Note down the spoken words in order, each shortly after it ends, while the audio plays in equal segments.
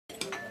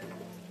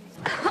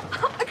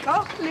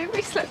believe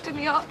we slept in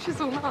the arches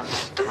all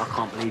night. I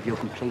can't believe you're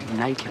completely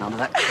naked under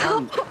that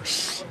coat. Oh,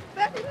 shh.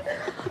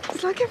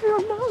 It's like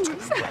everyone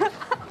knows.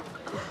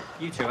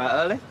 You two out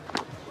early?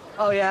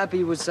 Oh, yeah,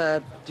 Abby was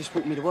just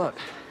walking me to work.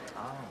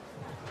 Oh.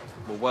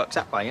 Well, work's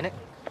that way, innit?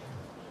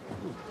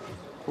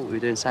 Thought we were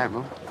doing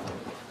something wrong.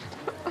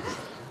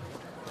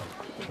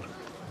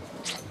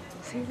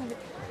 See you later.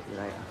 See you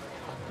later.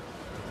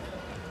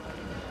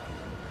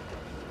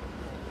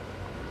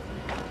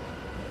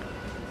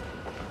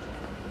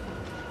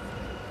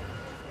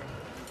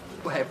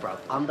 Where, bro?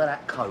 Under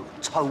that coat,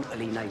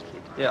 totally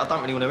naked. Yeah, I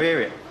don't really want to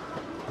hear it.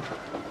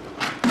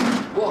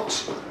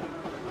 What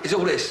is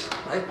all this,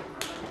 eh?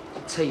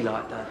 Tea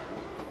like that.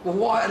 Well,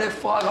 why are there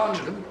 500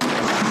 of them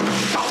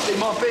stuffed in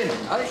my bin,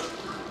 eh?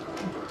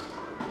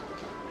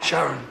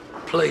 Sharon,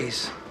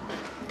 please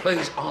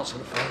answer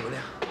the phone, will you?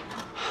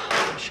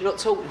 She's not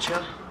talking to you.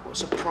 What a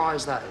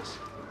surprise that is.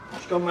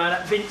 She's gone round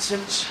at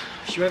Vincent's.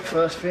 She went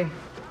first thing.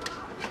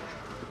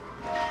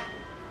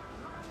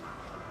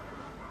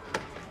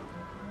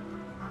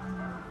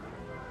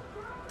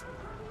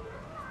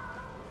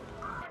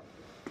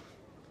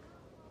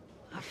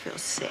 I feel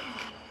sick.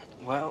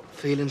 Well,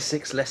 feeling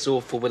sick's less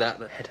awful without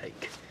the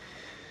headache.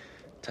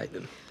 Take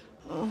them.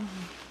 Oh.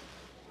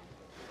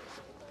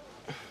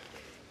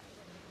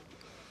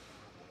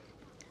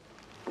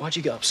 Why'd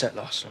you get upset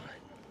last night?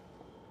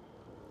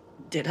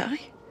 Did I?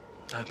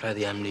 Don't play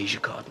the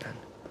amnesia card, Nan.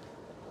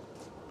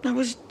 I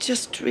was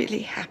just really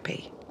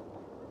happy.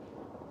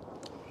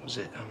 Was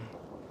it,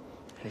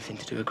 anything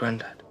to do with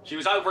Grandad? She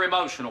was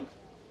over-emotional.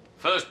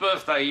 First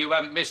birthday you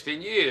haven't missed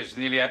in years.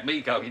 Nearly had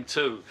me going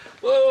too.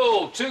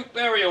 Whoa, 2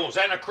 burials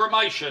and a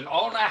cremation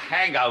on a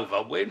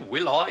hangover. When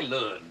will I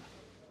learn?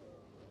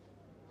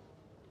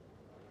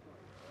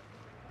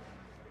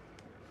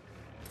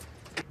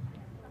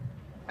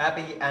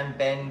 Abby and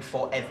Ben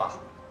forever.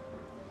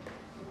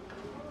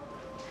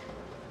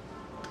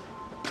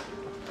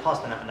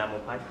 Pass me that enamel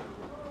paper.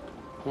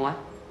 Why?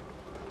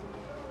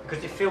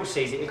 Because if Phil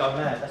sees it, he'll go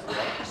mad, that's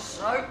why.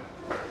 So?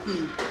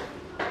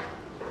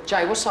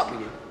 Jay, what's up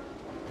with you?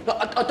 Look,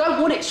 I don't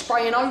want it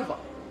spraying over.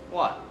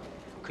 Why?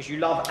 Because you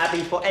love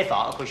Abby forever,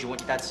 or because you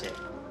want your dad to see it?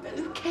 But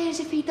who cares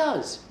if he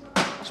does?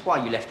 That's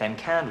why you left them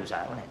candles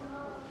out, wasn't it?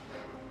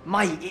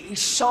 Mate, it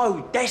is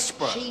so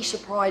desperate. She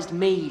surprised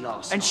me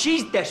last And night.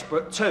 she's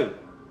desperate too.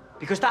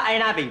 Because that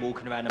ain't Abby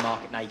walking around the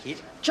market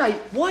naked. Jay,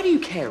 why do you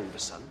care all of a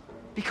sudden?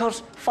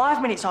 Because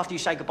 5 minutes after you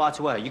say goodbye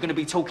to her, you're going to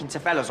be talking to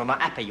fellas on that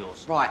app of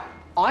yours. Right,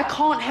 I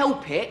can't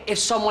help it if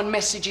someone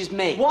messages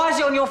me. Why is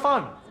it on your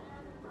phone?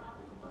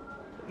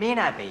 Me and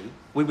Abby,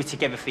 we were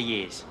together for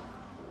years.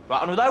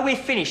 Right, and although we're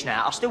finished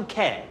now, I still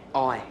care.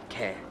 I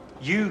care.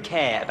 You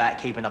care about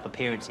keeping up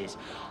appearances.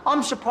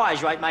 I'm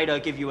surprised you ain't made her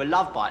give you a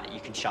love bite that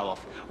you can show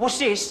off. What's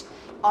this?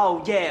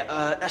 Oh,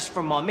 yeah, that's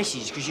from my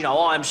missus, because, you know,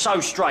 I am so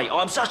straight.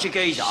 I'm such a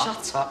geezer.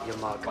 Shut up, you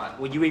mug. Right,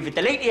 well, you either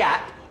delete the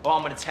app, or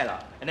I'm going to tell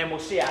her. And then we'll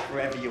see out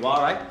wherever you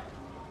are, right?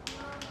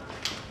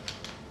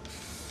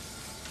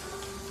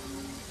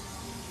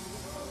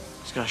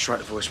 It's going straight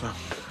to voicemail.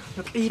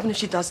 Look, even if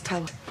she does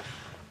tell...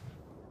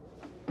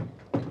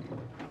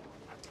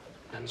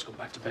 Nan's gone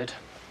back to bed.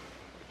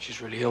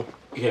 She's really ill.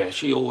 Yeah,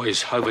 she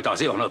always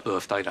overdoes it on her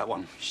birthday, that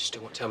one. She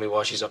still won't tell me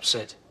why she's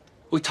upset.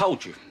 We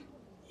told you.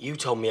 You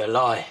told me a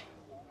lie.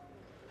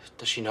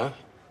 Does she know?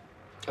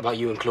 About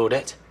you and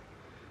Claudette?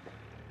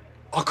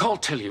 I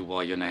can't tell you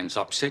why your nan's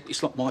upset.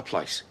 It's not my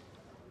place.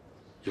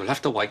 You'll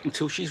have to wait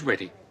until she's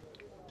ready.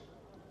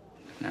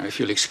 Now, if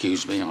you'll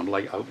excuse me, I'm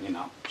late opening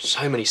up.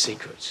 So many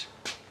secrets.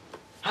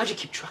 How do you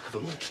keep track of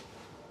them all?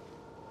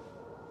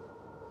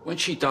 When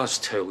she does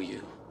tell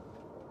you,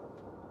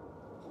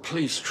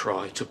 please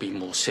try to be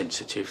more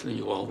sensitive than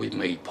you are with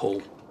me,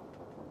 Paul.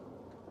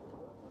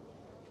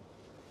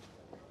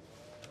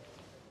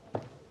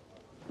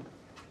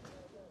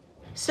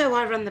 So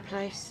I run the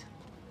place.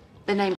 The name